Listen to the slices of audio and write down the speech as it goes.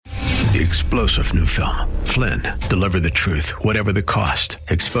The explosive new film, Flynn, deliver the truth, whatever the cost,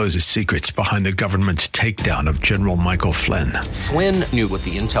 exposes secrets behind the government's takedown of General Michael Flynn. Flynn knew what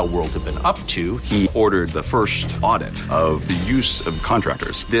the intel world had been up to. He ordered the first audit of the use of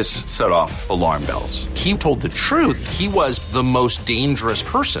contractors. This set off alarm bells. He told the truth. He was the most dangerous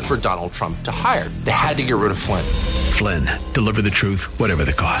person for Donald Trump to hire. They had to get rid of Flynn. Flynn, deliver the truth, whatever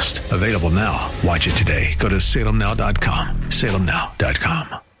the cost. Available now. Watch it today. Go to salemnow.com.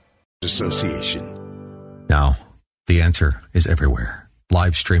 salemnow.com. Association. Now, the answer is everywhere.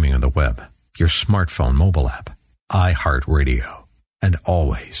 Live streaming on the web, your smartphone mobile app, iHeartRadio, and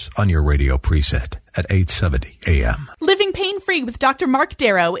always on your radio preset at 870 AM. Living Pain-Free with Dr. Mark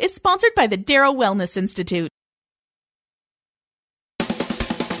Darrow is sponsored by the Darrow Wellness Institute.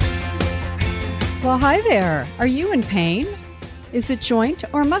 Well, hi there. Are you in pain? Is it joint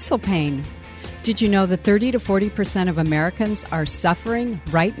or muscle pain? Did you know that 30 to 40% of Americans are suffering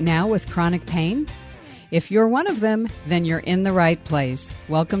right now with chronic pain? If you're one of them, then you're in the right place.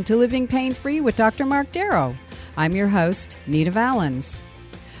 Welcome to Living Pain-Free with Dr. Mark Darrow. I'm your host, Nita Valens.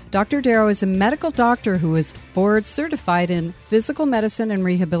 Dr. Darrow is a medical doctor who is board certified in physical medicine and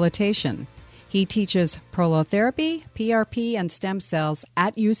rehabilitation. He teaches prolotherapy, PRP, and stem cells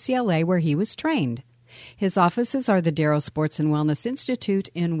at UCLA, where he was trained. His offices are the Darrow Sports and Wellness Institute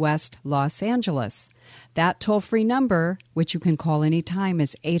in West Los Angeles. That toll-free number, which you can call anytime,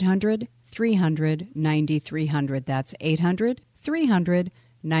 is 800-300-9300. That's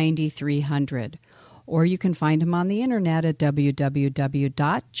 800-300-9300. Or you can find him on the internet at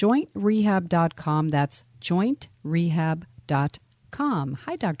www.jointrehab.com. That's jointrehab.com.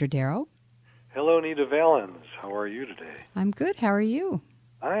 Hi, Dr. Darrow. Hello, Nita Valens. How are you today? I'm good. How are you?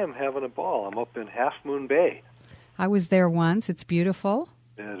 I am having a ball. I'm up in Half Moon Bay. I was there once. It's beautiful.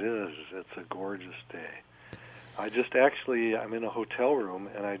 It is. It's a gorgeous day. I'm in a hotel room,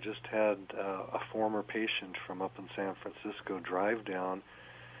 and I just had a former patient from up in San Francisco drive down,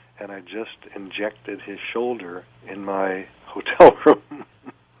 and I just injected his shoulder in my hotel room.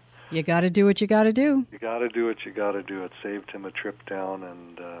 You got to do what you got to do. You got to do what you got to do. It saved him a trip down,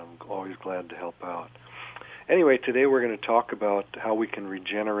 and I'm always glad to help out. Anyway, today we're going to talk about how we can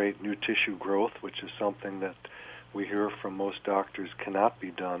regenerate new tissue growth, which is something that we hear from most doctors cannot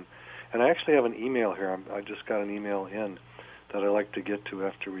be done. And I actually have an email here. I just got an email in that I'd like to get to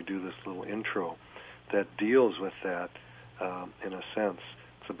after we do this little intro that deals with that in a sense.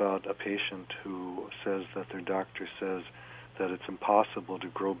 It's about a patient who says that their doctor says that it's impossible to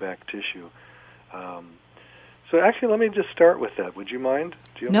grow back tissue. So actually, let me just start with that. Would you mind?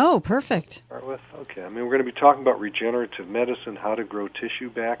 No, perfect. Start with? Okay. We're going to be talking about regenerative medicine, how to grow tissue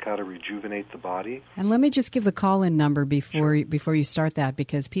back, how to rejuvenate the body. And let me just give the call-in number before you start that,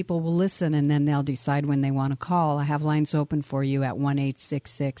 because people will listen and then they'll decide when they want to call. I have lines open for you at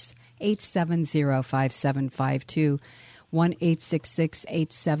 1-866-870-5752.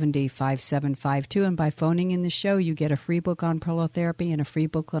 1-866-870-5752. And by phoning in the show, you get a free book on prolotherapy and a free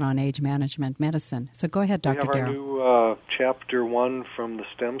booklet on age management medicine. So go ahead, Dr. Darrow. We have our new Chapter 1 from the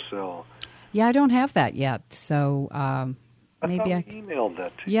stem cell. Yeah, I don't have that yet. So maybe I emailed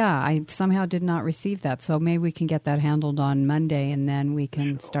that to you. Yeah, I somehow did not receive that. So maybe we can get that handled on Monday, and then we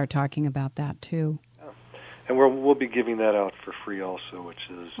can start talking about that, too. And we'll be giving that out for free also, which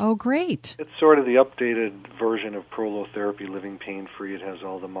is... Oh, great. It's sort of the updated version of prolotherapy, Living Pain-Free. It has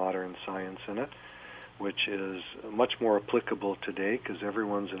all the modern science in it, which is much more applicable today because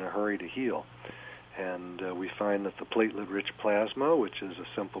everyone's in a hurry to heal. And we find that the platelet-rich plasma, which is a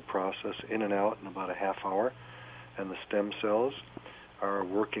simple process in and out in about a half hour, and the stem cells are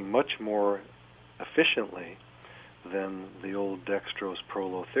working much more efficiently than the old dextrose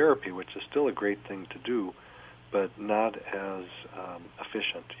prolotherapy, which is still a great thing to do, but not as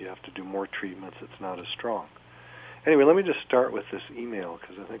efficient. You have to do more treatments. It's not as strong. Anyway, let me just start with this email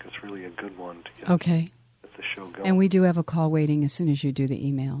because I think it's really a good one to get the show going. And we do have a call waiting as soon as you do the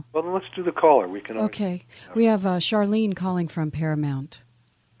email. Well, then let's do the caller. We can. Okay. We have Charlene calling from Paramount.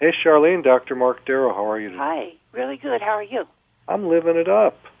 Hey, Charlene, Dr. Mark Darrow. How are you today? Hi. Really good. How are you? I'm living it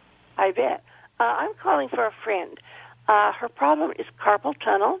up. I bet. I'm calling for a friend. Her problem is carpal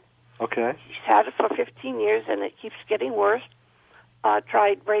tunnel. Okay. She's had it for 15 years, and it keeps getting worse.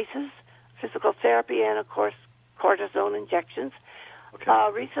 Tried braces, physical therapy, and, of course, cortisone injections. Okay.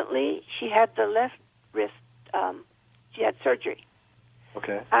 Recently, she had the left wrist, she had surgery.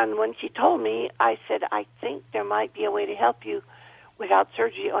 Okay. And when she told me, I said, I think there might be a way to help you without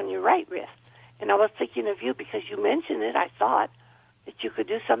surgery on your right wrist. And I was thinking of you because you mentioned it. I thought that you could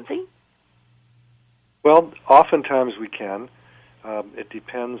do something. Well, oftentimes we can. It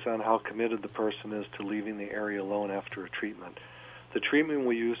depends on how committed the person is to leaving the area alone after a treatment. The treatment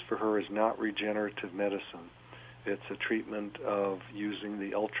we use for her is not regenerative medicine. It's a treatment of using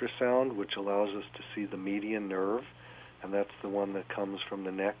the ultrasound, which allows us to see the median nerve, and that's the one that comes from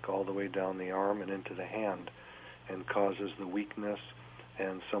the neck all the way down the arm and into the hand and causes the weakness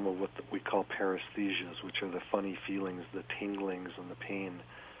and some of what we call paresthesias, which are the funny feelings, the tinglings and the pain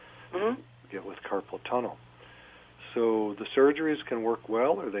you get with carpal tunnel. So the surgeries can work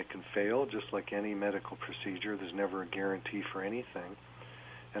well or they can fail, just like any medical procedure. There's never a guarantee for anything.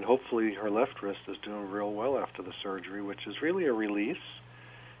 And hopefully her left wrist is doing real well after the surgery, which is really a release.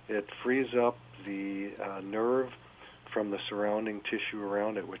 It frees up the nerve from the surrounding tissue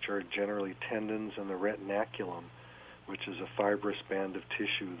around it, which are generally tendons and the retinaculum, which is a fibrous band of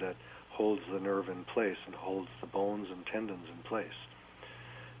tissue that holds the nerve in place and holds the bones and tendons in place.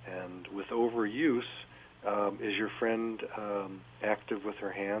 And with overuse, is your friend active with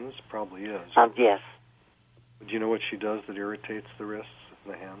her hands? Probably is. Yes. Do you know what she does that irritates the wrists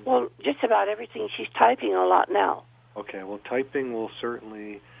and the hands? Well, just about everything. She's typing a lot now. Okay, well, typing will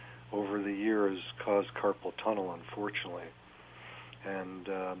certainly, over the years, cause carpal tunnel, unfortunately. And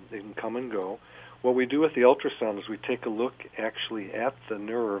it can come and go. What we do with the ultrasound is we take a look actually at the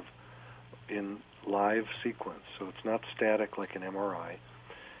nerve in live sequence. So it's not static like an MRI.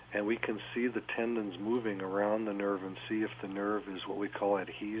 And we can see the tendons moving around the nerve and see if the nerve is what we call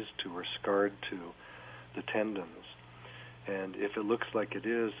adhesed to or scarred to the tendons. And if it looks like it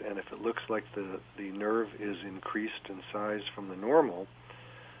is, and if it looks like the nerve is increased in size from the normal,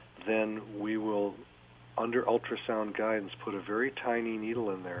 then we will, under ultrasound guidance, put a very tiny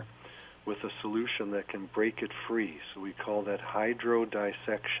needle in there with a solution that can break it free. So we call that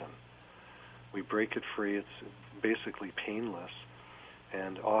hydrodissection. We break it free. It's basically painless.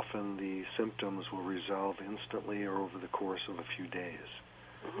 And often the symptoms will resolve instantly or over the course of a few days.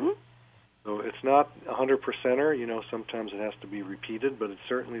 So it's not 100%er. You know, sometimes it has to be repeated, but it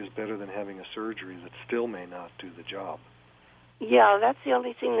certainly is better than having a surgery that still may not do the job. Yeah, that's the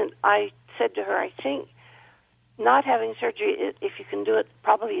only thing that I said to her. I think not having surgery, if you can do it,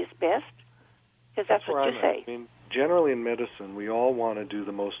 probably is best, because that's what you say. I mean, generally in medicine, we all want to do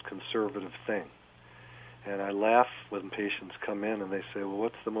the most conservative thing. And I laugh when patients come in and they say, well,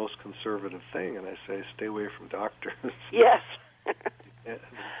 what's the most conservative thing? And I say, stay away from doctors. Yes.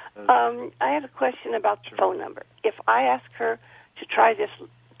 I have a question about the phone number. If I ask her to try this,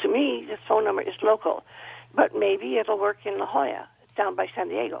 to me, this phone number is local, but maybe it'll work in La Jolla. It's down by San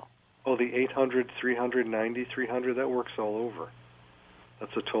Diego. Oh, the 800-300-9300, that works all over.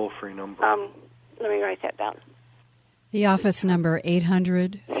 That's a toll-free number. Let me write that down. The office number,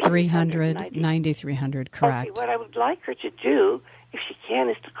 800-300-9300, correct. Okay, what I would like her to do, if she can,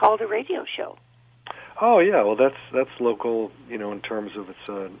 is to call the radio show. Oh, yeah, well, that's local, you know, in terms of it's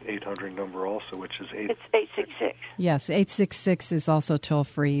an 800 number also, which is... It's 866. Yes, 866 is also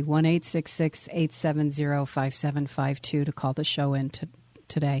toll-free, 1-866-870-5752 to call the show in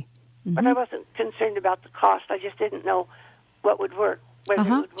today. But I wasn't concerned about the cost. I just didn't know what would work. Whether it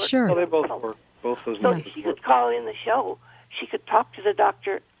would work. Sure. Well, they both work. Both those so if she could call in the show, she could talk to the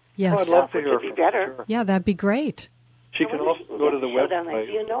doctor. Yes. Oh, I'd love to hear from her. Sure. Yeah, that'd be great. She can also go to the website.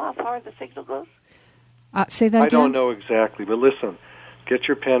 Do you know how far the signal goes? Say that again? I don't know exactly, but listen, get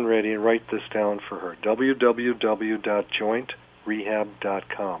your pen ready and write this down for her,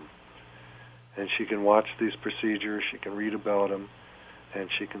 www.jointrehab.com. And she can watch these procedures, she can read about them,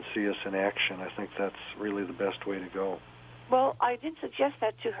 and she can see us in action. I think that's really the best way to go. Well, I did suggest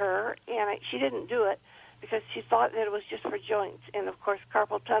that to her, and she didn't do it because she thought that it was just for joints. And, of course,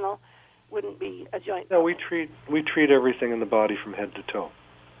 carpal tunnel wouldn't be a joint. No, we treat everything in the body from head to toe.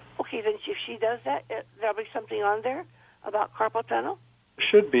 Okay, then if she does that, there'll be something on there about carpal tunnel?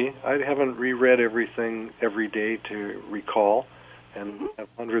 Should be. I haven't reread everything every day to recall and have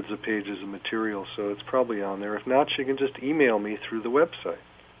hundreds of pages of material, so it's probably on there. If not, she can just email me through the website.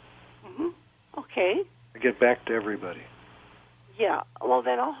 Okay. I get back to everybody. Yeah. Well,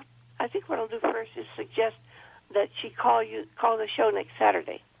 then I think what I'll do first is suggest that she call the show next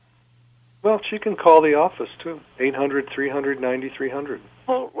Saturday. Well, she can call the office, too, 800-300-9300.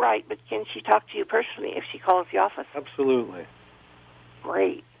 Well, right, but can she talk to you personally if she calls the office? Absolutely.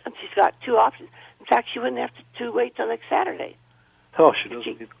 Great. And she's got two options. In fact, she wouldn't have to wait till next Saturday. No, she doesn't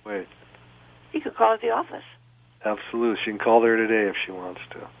need to wait. She could call the office. Absolutely. She can call there today if she wants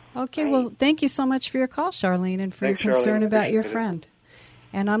to. Okay, well, thank you so much for your call, Charlene, and for your concern about your friend.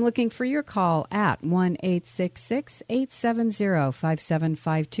 And I'm looking for your call at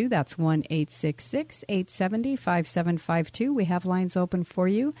 1-866-870-5752. That's 1-866-870-5752. We have lines open for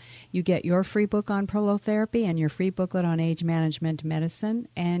you. You get your free book on prolotherapy and your free booklet on age management medicine.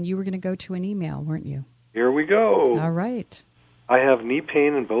 And you were going to go to an email, weren't you? Here we go. All right. I have knee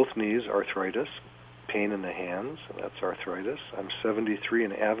pain in both knees, arthritis, pain in the hands, that's arthritis. I'm 73,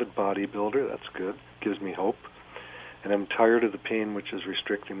 an avid bodybuilder, that's good, gives me hope. And I'm tired of the pain which is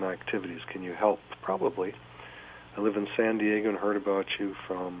restricting my activities. Can you help? Probably. I live in San Diego and heard about you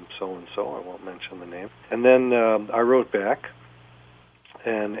from so-and-so. I won't mention the name. And then I wrote back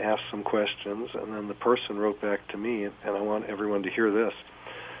and asked some questions, and then the person wrote back to me, and I want everyone to hear this.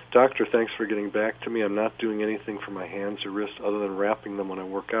 Doctor, thanks for getting back to me. I'm not doing anything for my hands or wrists other than wrapping them when I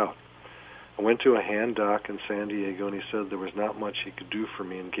work out. I went to a hand doc in San Diego, and he said there was not much he could do for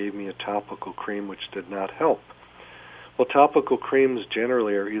me and gave me a topical cream which did not help. Well, topical creams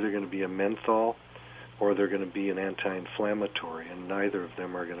generally are either going to be a menthol or they're going to be an anti-inflammatory, and neither of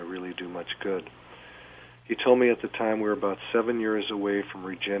them are going to really do much good. He told me at the time we were about 7 years away from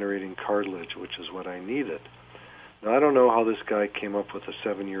regenerating cartilage, which is what I needed. Now, I don't know how this guy came up with the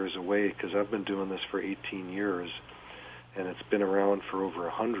 7 years away, because I've been doing this for 18 years, and it's been around for over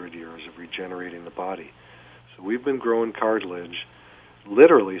 100 years of regenerating the body. So we've been growing cartilage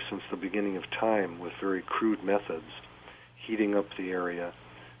literally since the beginning of time with very crude methods, heating up the area,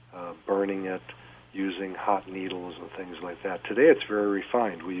 burning it, using hot needles and things like that. Today it's very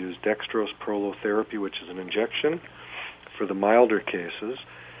refined. We use dextrose prolotherapy, which is an injection for the milder cases.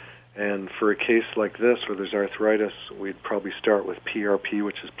 And for a case like this where there's arthritis, we'd probably start with PRP,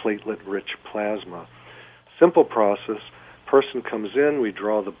 which is platelet-rich plasma. Simple process. Person comes in, we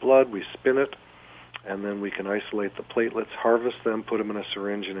draw the blood, we spin it, and then we can isolate the platelets, harvest them, put them in a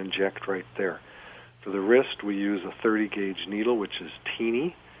syringe, and inject right there. For the wrist, we use a 30-gauge needle, which is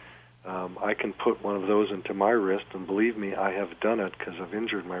teeny. I can put one of those into my wrist, and believe me, I have done it because I've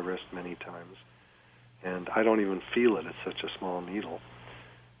injured my wrist many times. And I don't even feel it. It's such a small needle.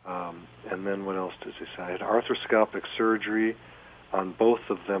 And then what else does he say? I had arthroscopic surgery on both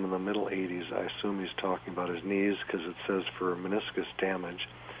of them in the middle 80s. I assume he's talking about his knees because it says for meniscus damage.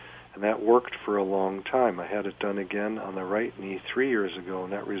 And that worked for a long time. I had it done again on the right knee 3 years ago,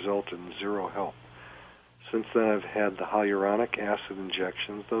 and that resulted in zero help. Since then, I've had the hyaluronic acid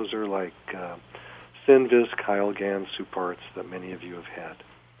injections. Those are like Synvis, Collagen, Suparts that many of you have had.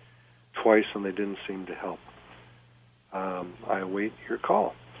 Twice, and they didn't seem to help. I await your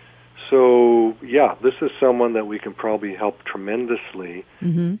call. So, yeah, this is someone that we can probably help tremendously.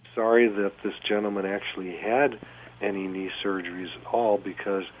 Mm-hmm. Sorry that this gentleman actually had any knee surgeries at all,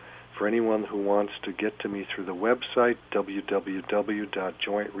 because for anyone who wants to get to me through the website,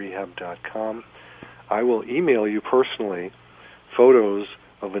 www.jointrehab.com, I will email you personally photos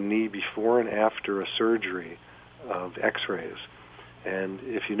of a knee before and after a surgery of x-rays. And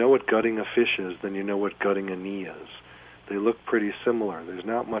if you know what gutting a fish is, then you know what gutting a knee is. They look pretty similar. There's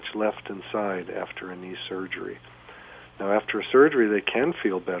not much left inside after a knee surgery. Now, after a surgery, they can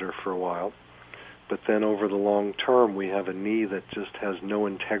feel better for a while, but then over the long term, we have a knee that just has no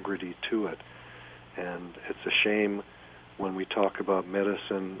integrity to it. And it's a shame when we talk about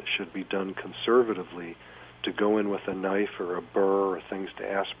medicine should be done conservatively to go in with a knife or a burr or things to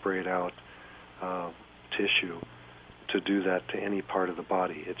aspirate out tissue to do that to any part of the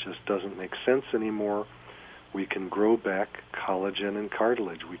body. It just doesn't make sense anymore. We can grow back collagen and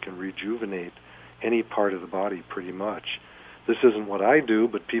cartilage. We can rejuvenate any part of the body pretty much. This isn't what I do,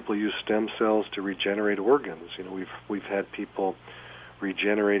 but people use stem cells to regenerate organs. You know, we've had people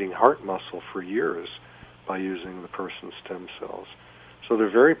regenerating heart muscle for years by using the person's stem cells. So they're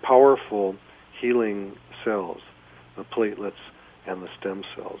very powerful healing cells, the platelets and the stem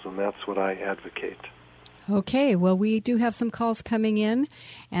cells, and that's what I advocate. Okay, well, we do have some calls coming in,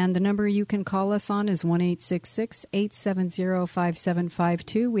 and the number you can call us on is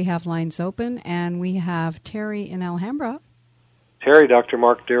 1-866-870-5752. We have lines open, and we have Terry in Alhambra. Terry, Dr.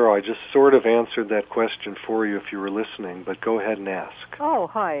 Mark Darrow, I just sort of answered that question for you if you were listening, but go ahead and ask. Oh,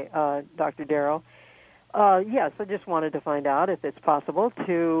 hi, Dr. Darrow. Yes, I just wanted to find out if it's possible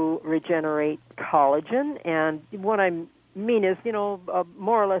to regenerate collagen, and what I mean is, you know,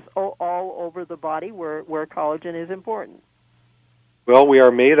 more or less all over the body where collagen is important. Well, we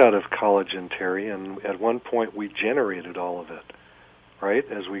are made out of collagen, Terry, and at one point we generated all of it, right?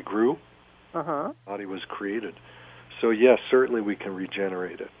 As we grew, the body was created. So, yes, certainly we can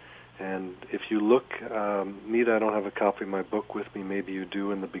regenerate it. And if you look, Nita, I don't have a copy of my book with me. Maybe you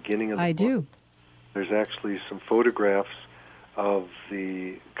do in the beginning of the book. I do. There's actually some photographs of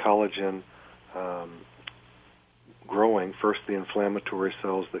the collagen growing, first the inflammatory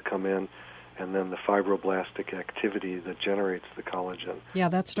cells that come in, and then the fibroblastic activity that generates the collagen. Yeah,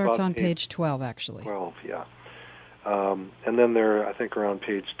 that starts on page 12, actually. 12, yeah. And then there, I think around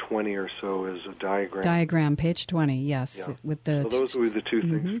page 20 or so is a diagram. Diagram, page 20, yes. Yeah. With the so those would be the two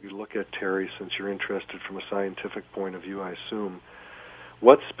things you look at, Terry, since you're interested from a scientific point of view, I assume.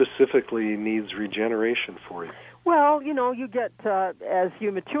 What specifically needs regeneration for you? Well, you get as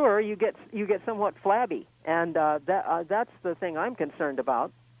you mature, you get somewhat flabby, and that's the thing I'm concerned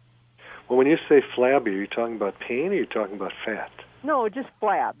about. Well, when you say flabby, are you talking about pain or are you talking about fat? No, just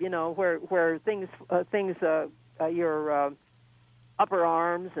flab. Where things your upper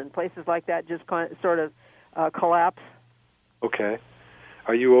arms and places like that just sort of collapse. Okay.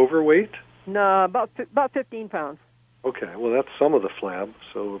 Are you overweight? No, about 15 pounds. Okay, well, that's some of the flab.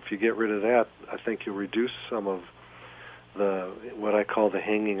 So if you get rid of that, I think you'll reduce some of what I call the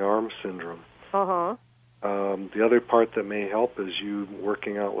hanging arm syndrome. Uh-huh. The other part that may help is you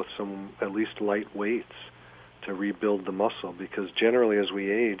working out with some at least light weights to rebuild the muscle, because generally as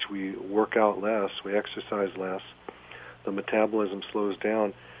we age, we work out less, we exercise less, the metabolism slows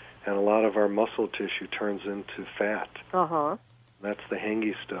down, and a lot of our muscle tissue turns into fat. Uh-huh. That's the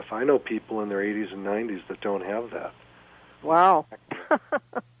hangy stuff. I know people in their 80s and 90s that don't have that. Wow.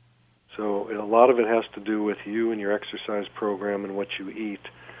 So a lot of it has to do with you and your exercise program and what you eat.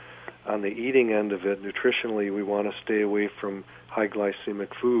 On the eating end of it, nutritionally, we want to stay away from high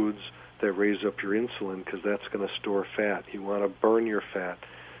glycemic foods that raise up your insulin, because that's going to store fat. You want to burn your fat,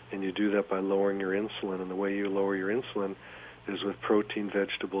 and you do that by lowering your insulin. And the way you lower your insulin is with protein,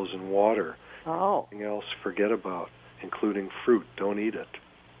 vegetables, and water. Oh. Anything else, forget about, including fruit. Don't eat it.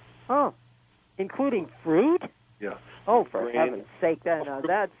 Oh, including fruit? Yeah. Oh, for heaven's sake!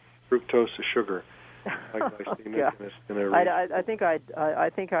 That's fructose is sugar. High glycemic, yeah. and it's going to I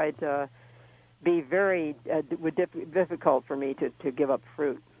think I'd be very difficult for me to give up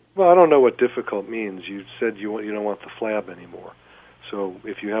fruit. Well, I don't know what difficult means. You said you don't want the flab anymore. So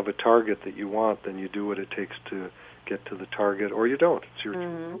if you have a target that you want, then you do what it takes to get to the target, or you don't. It's your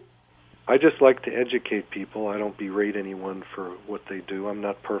choice. I just like to educate people. I don't berate anyone for what they do. I'm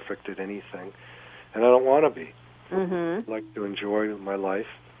not perfect at anything, and I don't want to be. I like to enjoy my life,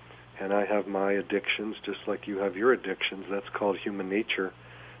 and I have my addictions just like you have your addictions. That's called human nature,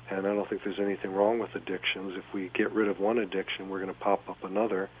 and I don't think there's anything wrong with addictions. If we get rid of one addiction, we're going to pop up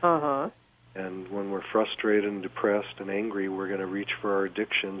another. And when we're frustrated and depressed and angry, we're going to reach for our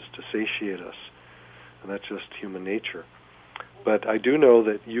addictions to satiate us, and that's just human nature. But I do know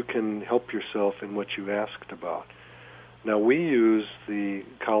that you can help yourself in what you asked about. Now, we use the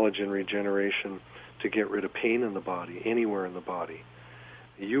collagen regeneration to get rid of pain in the body, anywhere in the body.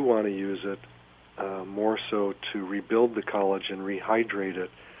 You want to use it more so to rebuild the collagen, rehydrate it,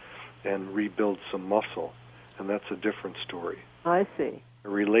 and rebuild some muscle, and that's a different story. I see.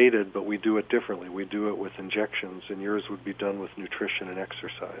 Related, but we do it differently. We do it with injections, and yours would be done with nutrition and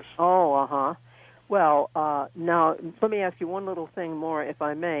exercise. Oh, uh-huh. Well, now, let me ask you one little thing more, if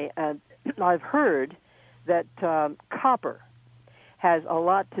I may. I've heard that copper has a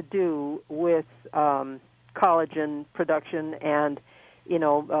lot to do with collagen production and,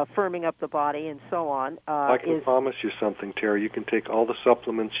 firming up the body and so on. I can promise you something, Terry. You can take all the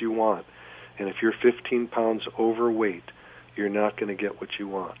supplements you want, and if you're 15 pounds overweight, you're not going to get what you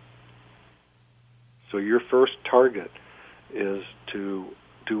want. So your first target is to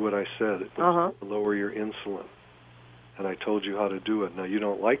do what I said, lower your insulin. And I told you how to do it. Now, you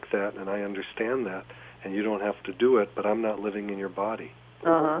don't like that, and I understand that, and you don't have to do it, but I'm not living in your body.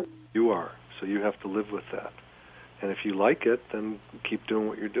 You are, so you have to live with that. And if you like it, then keep doing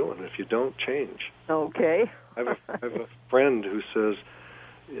what you're doing. If you don't, change. Okay. I have a friend who says,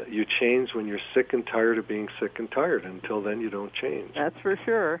 you change when you're sick and tired of being sick and tired. Until then, you don't change. That's for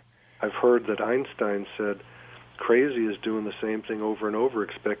sure. I've heard that Einstein said, crazy is doing the same thing over and over,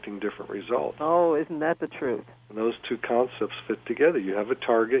 expecting different results. Oh, isn't that the truth? And those two concepts fit together. You have a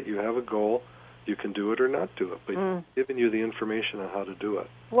target, you have a goal, you can do it or not do it, but I'm giving you the information on how to do it.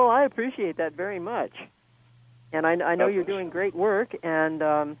 Well, I appreciate that very much. And I know you're doing great work, and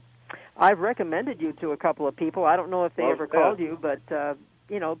I've recommended you to a couple of people. I don't know if they ever called you, but,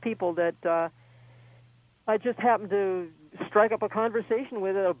 people that I just happened to strike up a conversation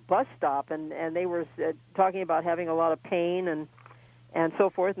with at a bus stop, and they were talking about having a lot of pain and so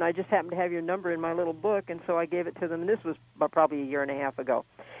forth, and I just happened to have your number in my little book, and so I gave it to them, and this was probably a year and a half ago.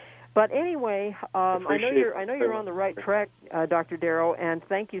 But anyway, I know you're on the right track, Dr. Darrow, and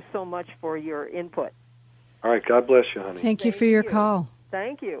thank you so much for your input. All right, God bless you, honey. Thank you for your call.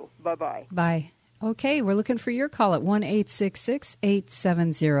 Thank you. Bye-bye. Bye. Okay, we're looking for your call at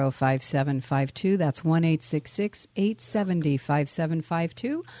 1-866-870-5752. That's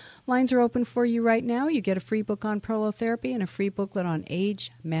 1-866-870-5752. Lines are open for you right now. You get a free book on prolotherapy and a free booklet on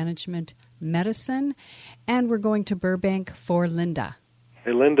age management Medicine. And we're going to Burbank for Linda.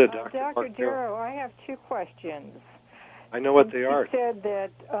 Hey, Linda, Dr. Darrow, I have two questions. I know what they are. You said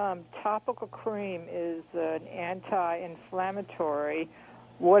that topical cream is an anti-inflammatory.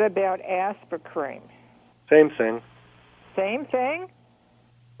 What about aspirin cream? Same thing. Same thing?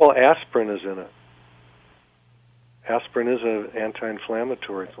 Well, aspirin is in it. Aspirin is an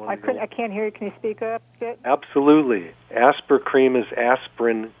anti-inflammatory. I can't hear you. Can you speak up a bit? Absolutely. Aspirin cream is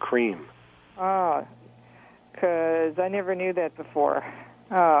aspirin cream. Oh, because I never knew that before.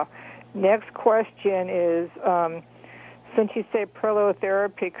 Next question is, since you say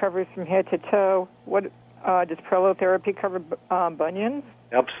prolotherapy covers from head to toe, what does prolotherapy cover bunions?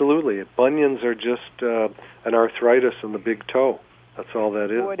 Absolutely. Bunions are just an arthritis in the big toe. That's all that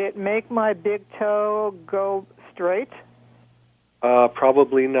is. Would it make my big toe go straight?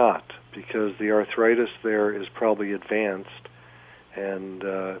 Probably not, because the arthritis there is probably advanced, and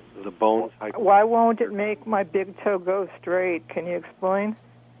the bones... Why won't it make my big toe go straight? Can you explain?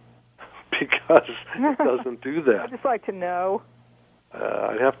 Because it doesn't do that. I'd just like to know.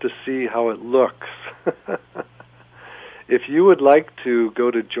 I'd have to see how it looks. If you would like to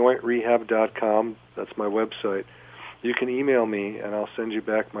go to jointrehab.com, that's my website, you can email me, and I'll send you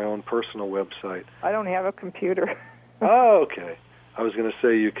back my own personal website. I don't have a computer. Oh, okay. I was going to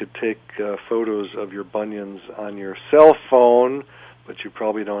say you could take photos of your bunions on your cell phone, but you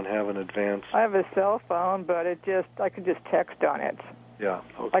probably don't have an advanced... I have a cell phone, but I can just text on it. Yeah,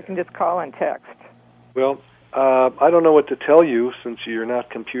 okay. I can just call and text. Well, I don't know what to tell you since you're not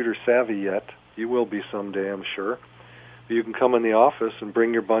computer savvy yet. You will be someday, I'm sure. You can come in the office and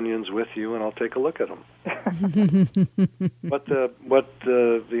bring your bunions with you, and I'll take a look at them. What the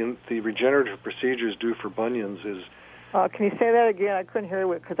regenerative procedures do for bunions is... can you say that again? I couldn't hear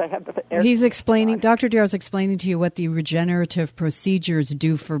it because I have the air. He's explaining, Dr. Darrow's explaining to you what the regenerative procedures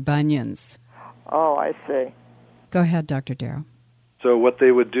do for bunions. Oh, I see. Go ahead, Dr. Darrow. So what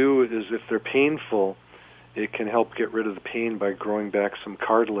they would do is if they're painful, it can help get rid of the pain by growing back some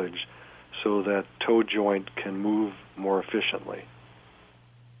cartilage so that toe joint can move more efficiently.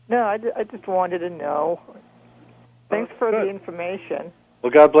 No, I just wanted to know. Thanks for the information.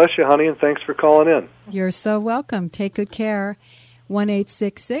 Well, God bless you, honey, and thanks for calling in. You're so welcome. Take good care.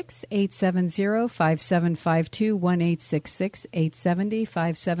 1-866-870-5752,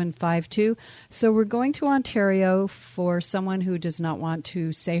 1-866-870-5752. So we're going to Ontario for someone who does not want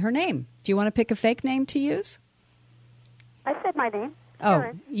to say her name. Do you want to pick a fake name to use? I said my name. Oh,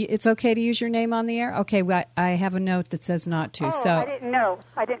 sure. It's okay to use your name on the air? Okay, well, I have a note that says not to. Oh, so I didn't know.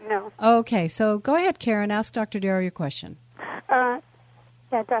 Okay, so go ahead, Karen. Ask Dr. Darrow your question. Yeah,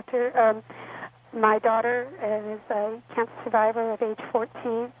 Doctor, my daughter is a cancer survivor of age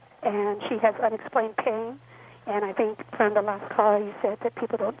 14, and she has unexplained pain. And I think from the last call you said that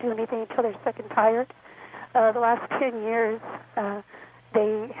people don't do anything until they're sick and tired. The last 10 years,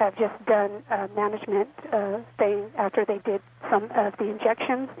 they have just done management thing after they did some of the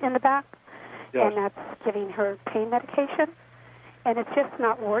injections in the back, and that's giving her pain medication. And it's just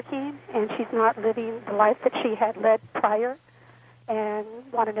not working, and she's not living the life that she had led prior. And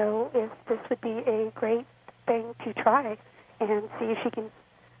want to know if this would be a great thing to try and see if she can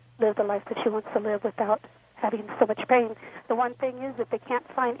live the life that she wants to live without having so much pain. The one thing is that they can't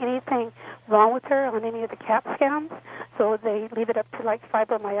find anything wrong with her on any of the CAT scans, so they leave it up to like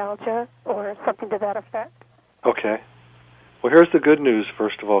fibromyalgia or something to that effect. Okay. Well, here's the good news,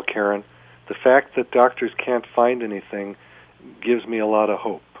 first of all, Karen. The fact that doctors can't find anything gives me a lot of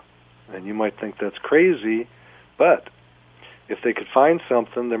hope. And you might think that's crazy, but if they could find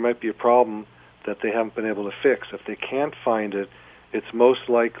something, there might be a problem that they haven't been able to fix. If they can't find it, it's most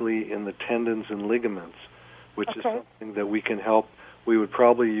likely in the tendons and ligaments, which is something that we can help. We would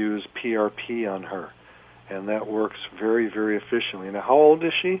probably use PRP on her, and that works very, very efficiently. Now, how old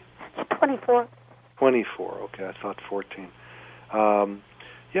is she? 24. 24, okay, I thought 14.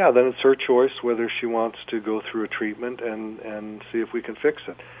 Yeah, then it's her choice whether she wants to go through a treatment and see if we can fix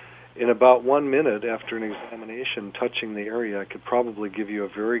it. In about 1 minute after an examination touching the area, I could probably give you a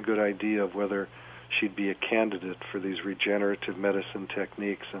very good idea of whether she'd be a candidate for these regenerative medicine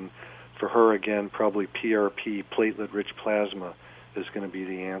techniques. And for her, again, probably PRP, platelet-rich plasma, is going to be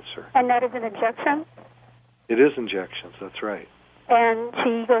the answer. And that is an injection? It is injections, that's right. And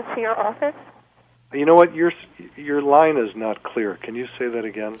she goes to your office? You know what? Your line is not clear. Can you say that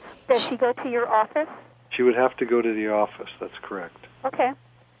again? Does she go to your office? She would have to go to the office, that's correct. Okay.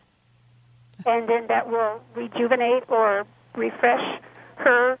 And then that will rejuvenate or refresh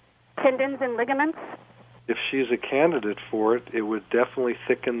her tendons and ligaments? If she's a candidate for it, it would definitely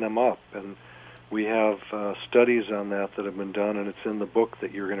thicken them up. And We have studies on that have been done, and it's in the book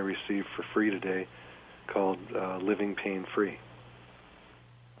that you're going to receive for free today called Living Pain Free.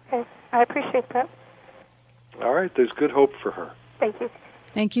 Okay, I appreciate that. All right, there's good hope for her. Thank you.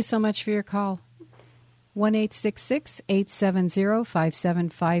 Thank you so much for your call.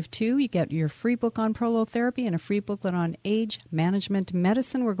 1-866-870-5752. You get your free book on prolotherapy and a free booklet on age management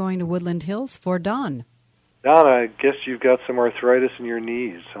medicine. We're going to Woodland Hills for Don. Don, I guess you've got some arthritis in your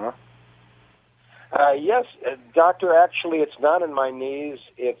knees, huh? Yes, doctor, actually it's not in my knees.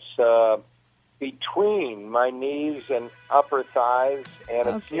 It's between my knees and upper thighs.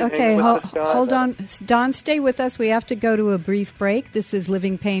 And okay, hold on. Don, stay with us. We have to go to a brief break. This is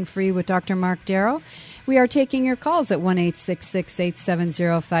Living Pain Free with Dr. Mark Darrow. We are taking your calls at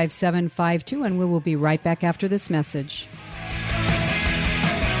 1-866-870-5752, and we will be right back after this message.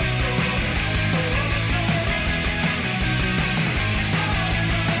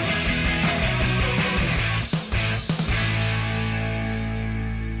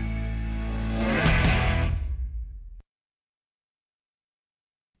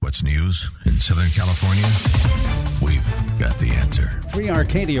 What's news in Southern California? We've got the answer. 3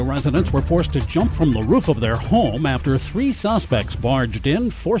 Arcadia residents were forced to jump from the roof of their home after 3 suspects barged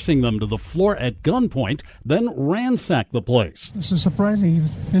in, forcing them to the floor at gunpoint, then ransacked the place. This is surprising.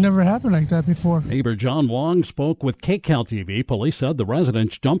 It never happened like that before. Neighbor John Wong spoke with KCAL TV. Police said the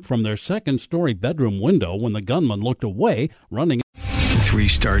residents jumped from their second-story bedroom window when the gunman looked away, running.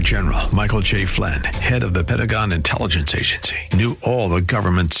 3-star General Michael J. Flynn, head of the Pentagon Intelligence Agency, knew all the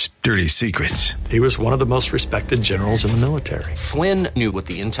government's dirty secrets. He was one of the most respected generals in the military. Flynn knew what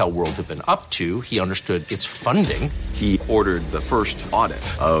the intel world had been up to. He understood its funding. He ordered the first audit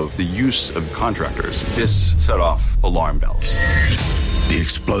of the use of contractors. This set off alarm bells. The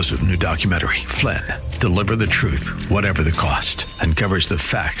explosive new documentary, Flynn, Deliver the Truth, Whatever the Cost, uncovers the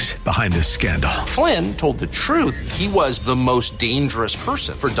facts behind this scandal. Flynn told the truth. He was the most dangerous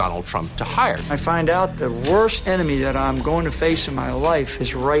person for Donald Trump to hire. I find out the worst enemy that I'm going to face in my life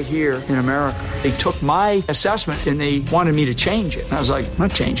is right here in America. They took my assessment and they wanted me to change it. And I was like, I'm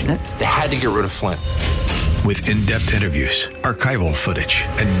not changing it. They had to get rid of Flynn. With in-depth interviews, archival footage,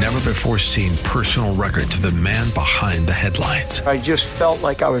 and never-before-seen personal records of the man behind the headlines. I just felt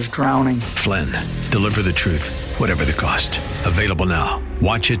like I was drowning. Flynn, Deliver the Truth, Whatever the Cost. Available now.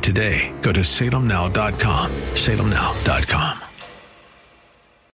 Watch it today. Go to salemnow.com. salemnow.com.